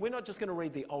 we're not just going to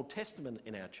read the Old Testament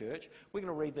in our church, we're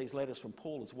going to read these letters from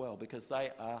Paul as well, because they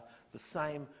are the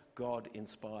same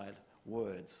God-inspired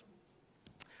words.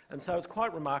 And so it's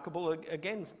quite remarkable.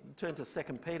 Again, turn to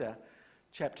 2 Peter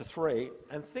chapter 3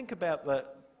 and think about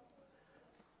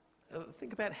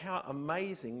how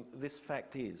amazing this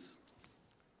fact is.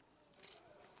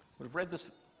 We've read this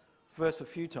verse a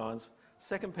few times.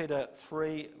 2 Peter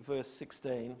 3 verse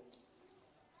 16.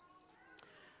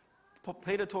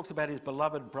 Peter talks about his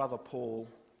beloved brother Paul,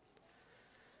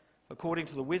 according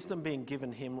to the wisdom being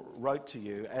given him, wrote to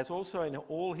you, as also in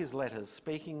all his letters,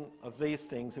 speaking of these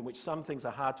things in which some things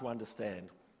are hard to understand,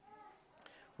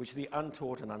 which the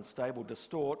untaught and unstable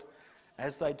distort,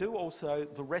 as they do also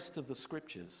the rest of the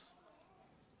scriptures,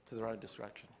 to their own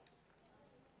destruction.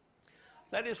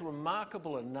 That is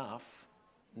remarkable enough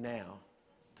now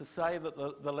to say that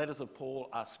the letters of Paul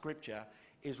are scripture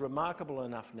is remarkable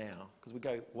enough now, because we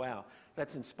go, wow,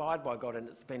 that's inspired by God and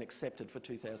it's been accepted for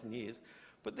 2,000 years.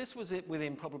 But this was it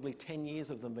within probably 10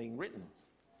 years of them being written.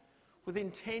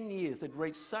 Within 10 years, they'd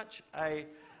reached such a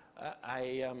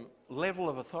level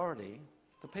of authority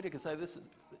that Peter could say,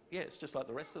 it's just like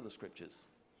the rest of the scriptures.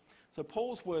 So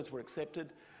Paul's words were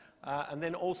accepted, and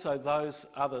then also those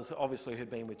others, obviously, who'd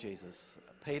been with Jesus.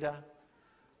 Peter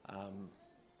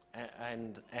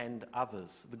and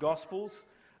others. The Gospels,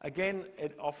 again,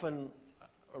 it often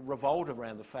revolved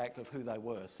around the fact of who they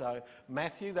were. So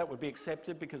Matthew, that would be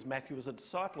accepted because Matthew was a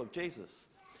disciple of Jesus.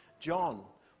 John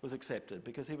was accepted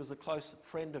because he was a close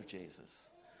friend of Jesus.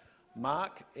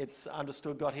 Mark, it's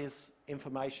understood, got his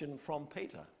information from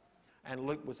Peter. And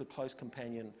Luke was a close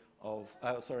companion of,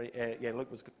 Luke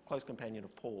was a close companion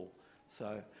of Paul.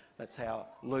 So that's how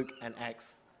Luke and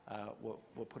Acts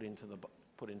were put into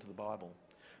the Bible.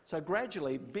 So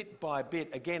gradually, bit by bit,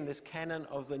 again, this canon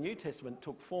of the New Testament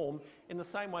took form in the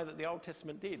same way that the Old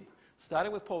Testament did.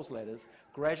 Starting with Paul's letters,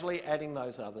 gradually adding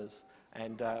those others,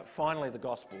 and finally the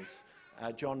Gospels,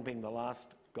 John being the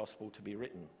last Gospel to be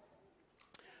written.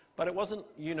 But it wasn't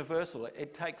universal.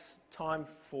 It takes time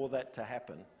for that to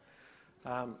happen.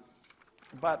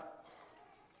 But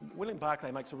William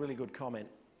Barclay makes a really good comment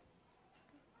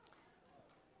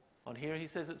on here. He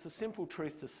says, it's a simple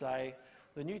truth to say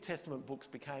the New Testament books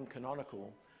became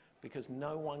canonical because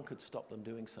no one could stop them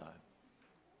doing so.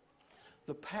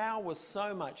 The power was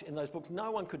so much in those books,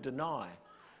 no one could deny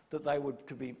that they were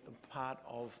to be part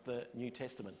of the New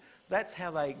Testament. That's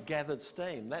how they gathered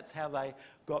steam. That's how they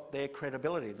got their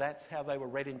credibility. That's how they were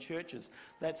read in churches.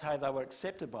 That's how they were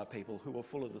accepted by people who were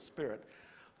full of the Spirit.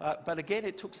 But again,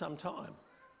 it took some time.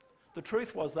 The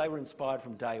truth was they were inspired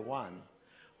from day one,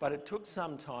 but it took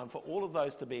some time for all of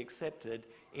those to be accepted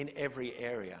in every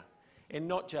area, and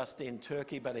not just in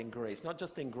Turkey, but in Greece. Not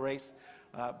just in Greece,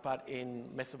 but in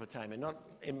Mesopotamia. Not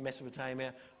in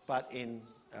Mesopotamia, but in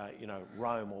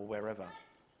Rome or wherever.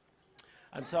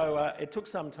 And so it took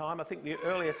some time. I think the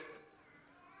earliest,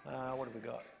 what have we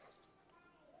got?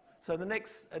 So the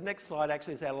next slide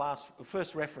actually is our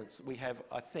first reference we have,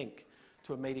 I think,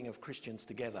 to a meeting of Christians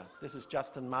together. This is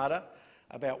Justin Martyr,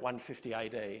 about 150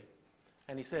 AD.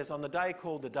 And he says, on the day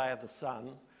called the Day of the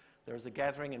Sun, there is a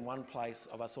gathering in one place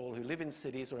of us all who live in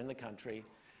cities or in the country,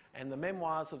 and the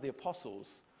memoirs of the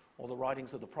apostles or the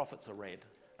writings of the prophets are read,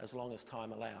 as long as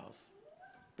time allows.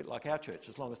 A bit like our church,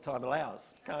 as long as time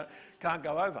allows. Can't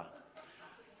go over.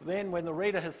 Then, when the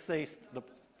reader has ceased,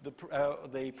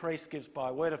 the priest gives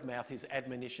by word of mouth his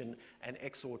admonition and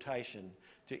exhortation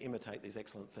to imitate these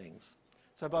excellent things.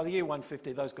 So by the year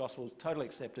 150, those Gospels totally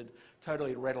accepted,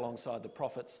 totally read alongside the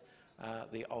prophets,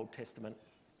 the Old Testament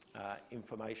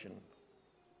information.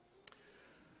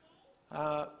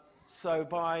 So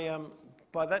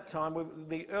by that time,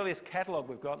 the earliest catalogue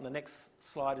we've got, and the next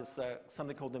slide is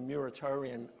something called the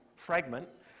Muratorian Fragment.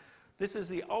 This is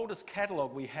the oldest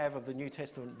catalogue we have of the New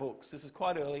Testament books. This is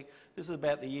quite early. This is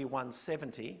about the year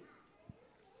 170.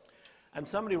 And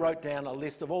somebody wrote down a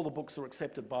list of all the books that were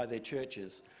accepted by their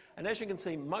churches. And as you can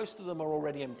see, most of them are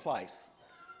already in place.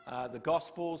 The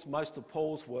Gospels, most of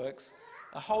Paul's works,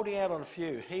 are holding out on a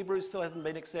few. Hebrews still hasn't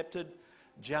been accepted.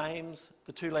 James,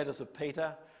 the two letters of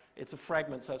Peter. It's a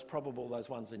fragment, so it's probable those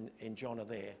ones in John are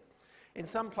there. In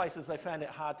some places, they found it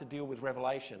hard to deal with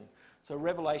Revelation. So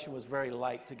Revelation was very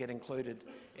late to get included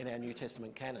in our New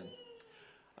Testament canon.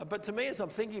 But to me, as I'm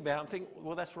thinking about it, I'm thinking,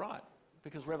 well, that's right,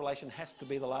 because Revelation has to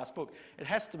be the last book. It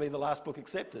has to be the last book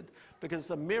accepted, because it's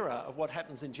a mirror of what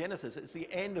happens in Genesis. It's the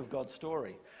end of God's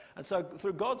story. And so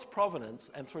through God's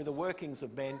providence and through the workings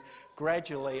of men,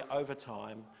 gradually, over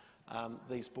time,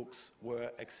 these books were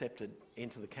accepted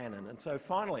into the canon. And so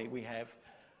finally, we have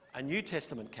a New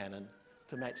Testament canon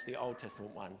to match the Old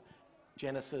Testament one,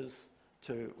 Genesis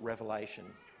to Revelation.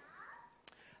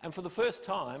 And for the first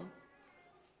time,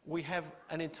 we have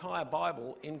an entire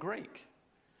Bible in Greek,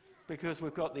 because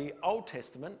we've got the Old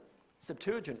Testament,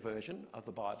 Septuagint version of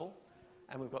the Bible,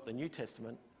 and we've got the New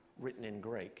Testament written in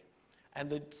Greek. And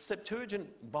the Septuagint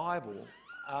Bible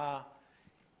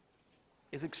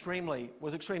was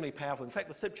extremely powerful. In fact,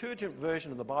 the Septuagint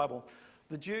version of the Bible,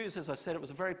 the Jews, as I said, it was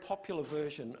a very popular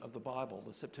version of the Bible,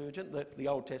 the Septuagint, the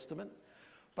Old Testament.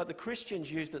 But the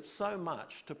Christians used it so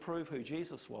much to prove who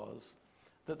Jesus was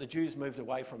that the Jews moved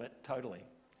away from it totally.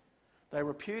 They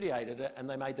repudiated it and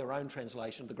they made their own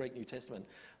translation of the Greek New Testament.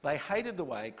 They hated the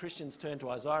way Christians turned to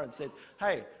Isaiah and said,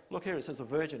 hey, look here, it says a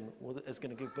virgin is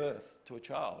going to give birth to a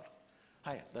child.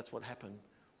 Hey, that's what happened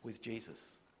with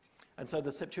Jesus. And so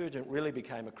the Septuagint really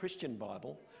became a Christian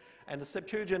Bible. And the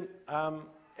Septuagint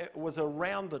it was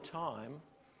around the time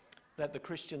that the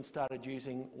Christians started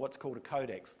using what's called a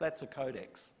codex. That's a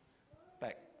codex.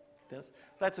 Back, Dennis.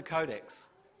 That's a codex.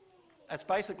 That's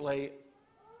basically,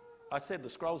 I said the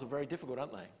scrolls are very difficult,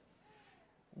 aren't they?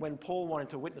 When Paul wanted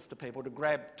to witness to people, to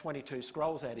grab 22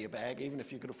 scrolls out of your bag, even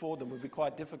if you could afford them, would be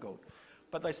quite difficult.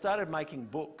 But they started making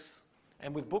books.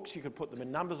 And with books, you could put them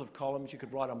in numbers of columns, you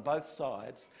could write on both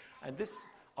sides. And this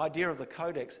idea of the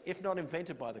codex, if not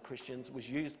invented by the Christians, was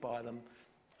used by them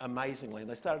amazingly.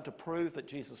 And they started to prove that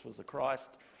Jesus was the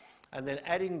Christ. And then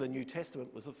adding the New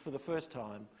Testament was, for the first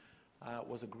time,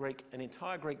 was an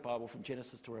entire Greek Bible from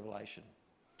Genesis to Revelation.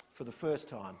 For the first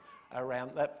time.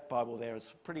 Around that Bible there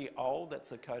is pretty old. That's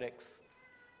the Codex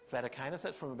Vaticanus.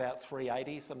 That's from about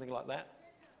 380, something like that.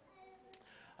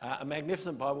 A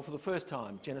magnificent Bible for the first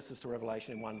time, Genesis to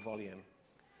Revelation in one volume.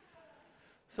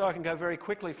 So I can go very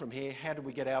quickly from here. How did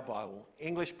we get our Bible?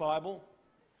 English Bible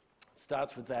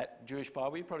starts with that. Jewish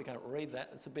Bible, you probably can't read that.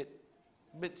 It's a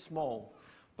bit small.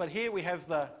 But here we have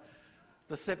the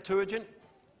Septuagint,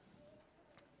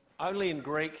 only in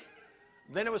Greek.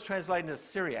 Then it was translated into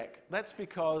Syriac. That's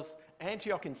because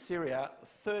Antioch in Syria, the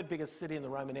third biggest city in the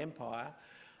Roman Empire,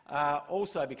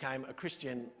 also became a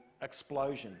Christian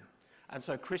explosion. And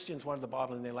so Christians wanted the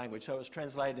Bible in their language, so it was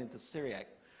translated into Syriac.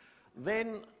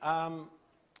 Then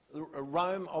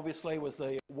Rome, obviously, was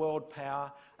the world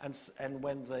power, and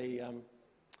when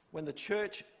the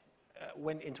church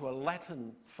went into a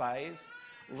Latin phase,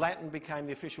 Latin became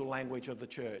the official language of the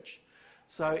church.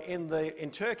 So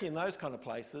in Turkey and those kind of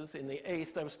places, in the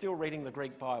East, they were still reading the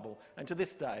Greek Bible. And to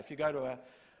this day, if you go to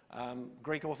a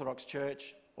Greek Orthodox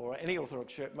church or any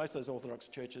Orthodox church, most of those Orthodox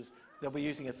churches, they'll be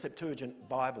using a Septuagint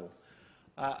Bible,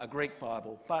 a Greek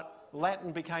Bible. But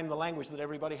Latin became the language that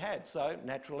everybody had, so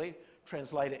naturally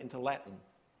translate it into Latin.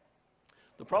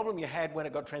 The problem you had when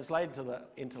it got translated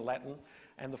into Latin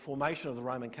and the formation of the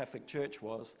Roman Catholic Church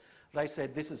was they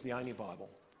said, this is the only Bible.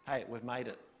 Hey, we've made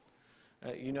it.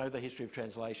 You know the history of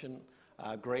translation.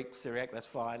 Greek, Syriac, that's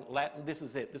fine. Latin, this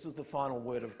is it. This is the final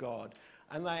word of God.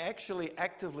 And they actually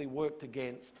actively worked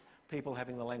against people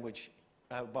having the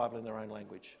Bible in their own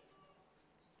language.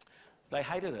 They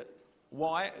hated it.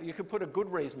 Why? You could put a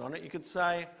good reason on it. You could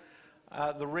say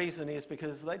the reason is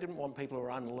because they didn't want people who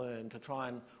are unlearned to try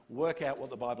and work out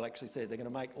what the Bible actually said. They're going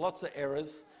to make lots of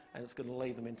errors and it's going to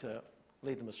lead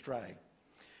them astray.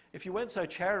 If you weren't so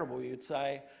charitable, you'd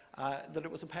say that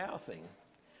it was a power thing.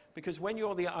 Because when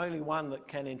you're the only one that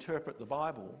can interpret the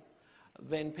Bible,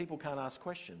 then people can't ask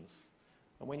questions.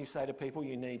 And when you say to people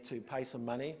you need to pay some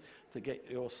money to get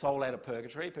your soul out of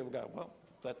purgatory, people go, well,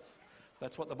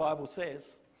 that's what the Bible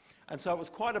says. And so it was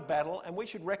quite a battle, and we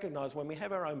should recognise when we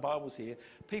have our own Bibles here,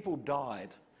 people died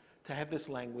to have this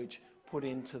language put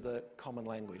into the common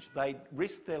language. They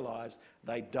risked their lives,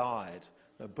 they died.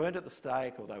 They were burnt at the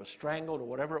stake, or they were strangled, or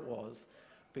whatever it was,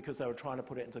 because they were trying to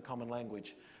put it into common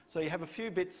language. So you have a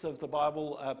few bits of the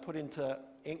Bible put into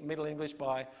Middle English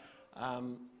by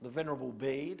the Venerable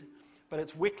Bede, but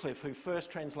it's Wycliffe who first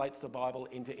translates the Bible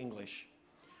into English.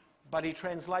 But he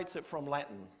translates it from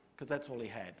Latin, because that's all he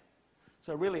had.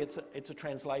 So really it's a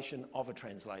translation of a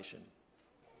translation.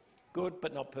 Good,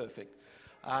 but not perfect.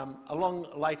 Along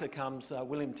later comes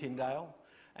William Tyndale,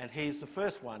 and he's the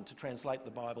first one to translate the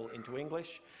Bible into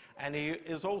English. And he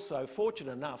is also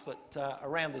fortunate enough that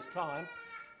around this time,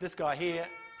 this guy here,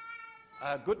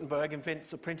 Gutenberg,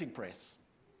 invents a printing press.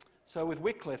 So with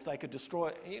Wycliffe, they could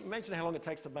destroy... Imagine how long it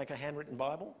takes to make a handwritten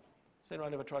Bible. Has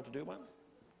anyone ever tried to do one?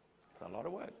 It's a lot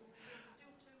of work.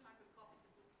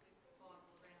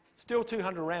 Still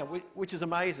 200 around, which is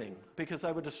amazing, because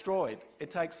they were destroyed.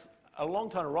 It takes a long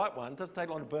time to write one. It doesn't take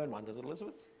long to burn one, does it,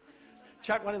 Elizabeth?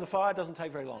 Chuck one in the fire, doesn't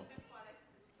take very long. That's why they're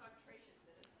so treasured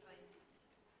that it's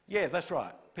been... Yeah, that's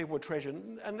right. People were treasured.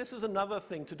 And this is another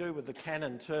thing to do with the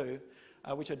canon too,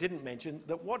 which I didn't mention,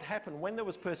 that what happened when there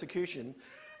was persecution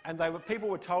and people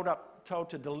were told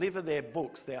to deliver their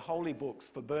books, their holy books,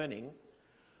 for burning,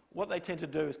 what they tend to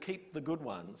do is keep the good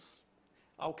ones.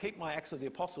 I'll keep my Acts of the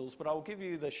Apostles, but I'll give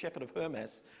you the Shepherd of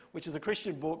Hermas, which is a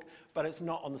Christian book, but it's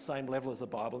not on the same level as the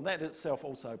Bible. And that itself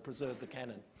also preserved the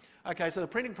canon. Okay, so the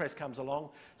printing press comes along.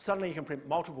 Suddenly you can print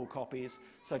multiple copies.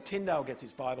 So Tyndale gets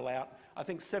his Bible out. I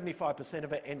think 75%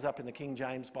 of it ends up in the King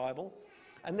James Bible.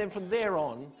 And then from there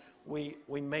on, we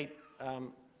meet,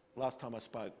 last time I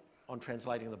spoke, on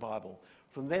translating the Bible.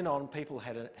 From then on, people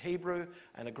had a Hebrew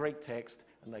and a Greek text,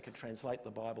 and they could translate the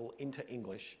Bible into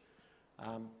English.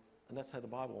 And that's how the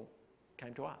Bible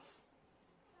came to us.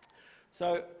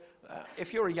 So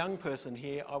if you're a young person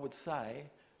here, I would say,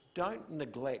 don't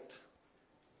neglect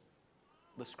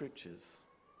the Scriptures.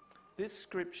 This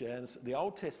Scripture, the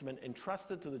Old Testament,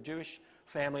 entrusted to the Jewish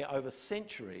family over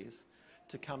centuries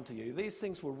to come to you. These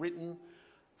things were written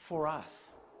for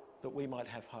us, that we might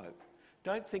have hope.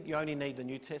 Don't think you only need the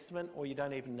New Testament, or you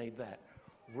don't even need that.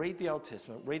 Read the Old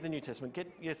Testament, read the New Testament, get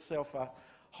yourself a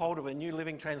hold of a New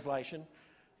Living Translation,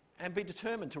 and be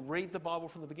determined to read the Bible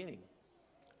from the beginning.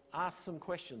 Ask some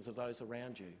questions of those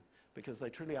around you, because they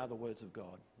truly are the words of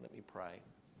God. Let me pray.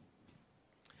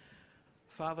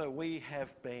 Father, we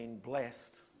have been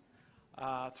blessed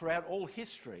throughout all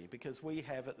history, because we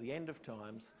have at the end of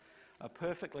times a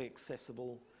perfectly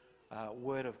accessible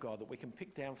Word of God that we can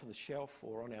pick down from the shelf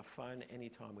or on our phone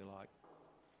anytime we like.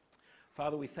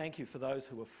 Father, we thank you for those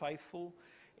who are faithful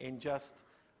in just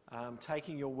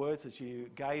taking your words as you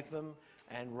gave them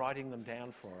and writing them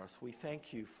down for us. We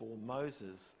thank you for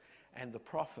Moses and the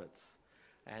prophets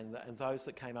and those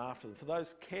that came after them, for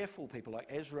those careful people like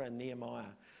Ezra and Nehemiah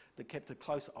that kept a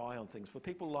close eye on things, for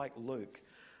people like Luke,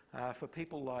 for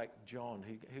people like John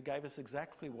who gave us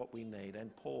exactly what we need,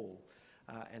 and Paul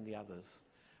and the others.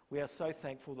 We are so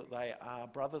thankful that they are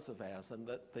brothers of ours, and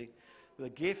that the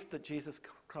gift that Jesus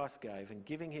Christ gave in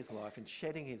giving his life and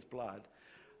shedding his blood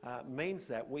means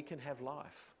that we can have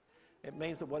life. It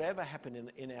means that whatever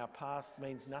happened in our past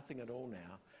means nothing at all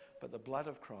now, but the blood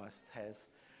of Christ has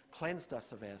cleansed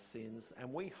us of our sins,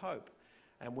 and we hope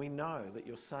and we know that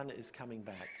your Son is coming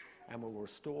back and will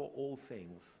restore all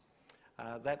things.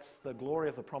 That's the glory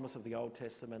of the promise of the Old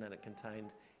Testament, and it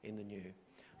contained in the New.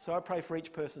 So I pray for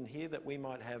each person here that we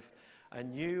might have a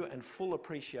new and full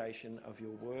appreciation of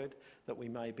your word, that we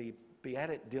may be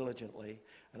at it diligently,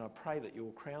 and I pray that you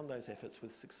will crown those efforts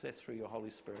with success through your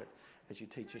Holy Spirit as you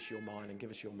teach us your mind and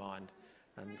give us your mind.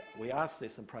 And we ask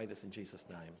this and pray this in Jesus'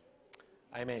 name.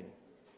 Amen.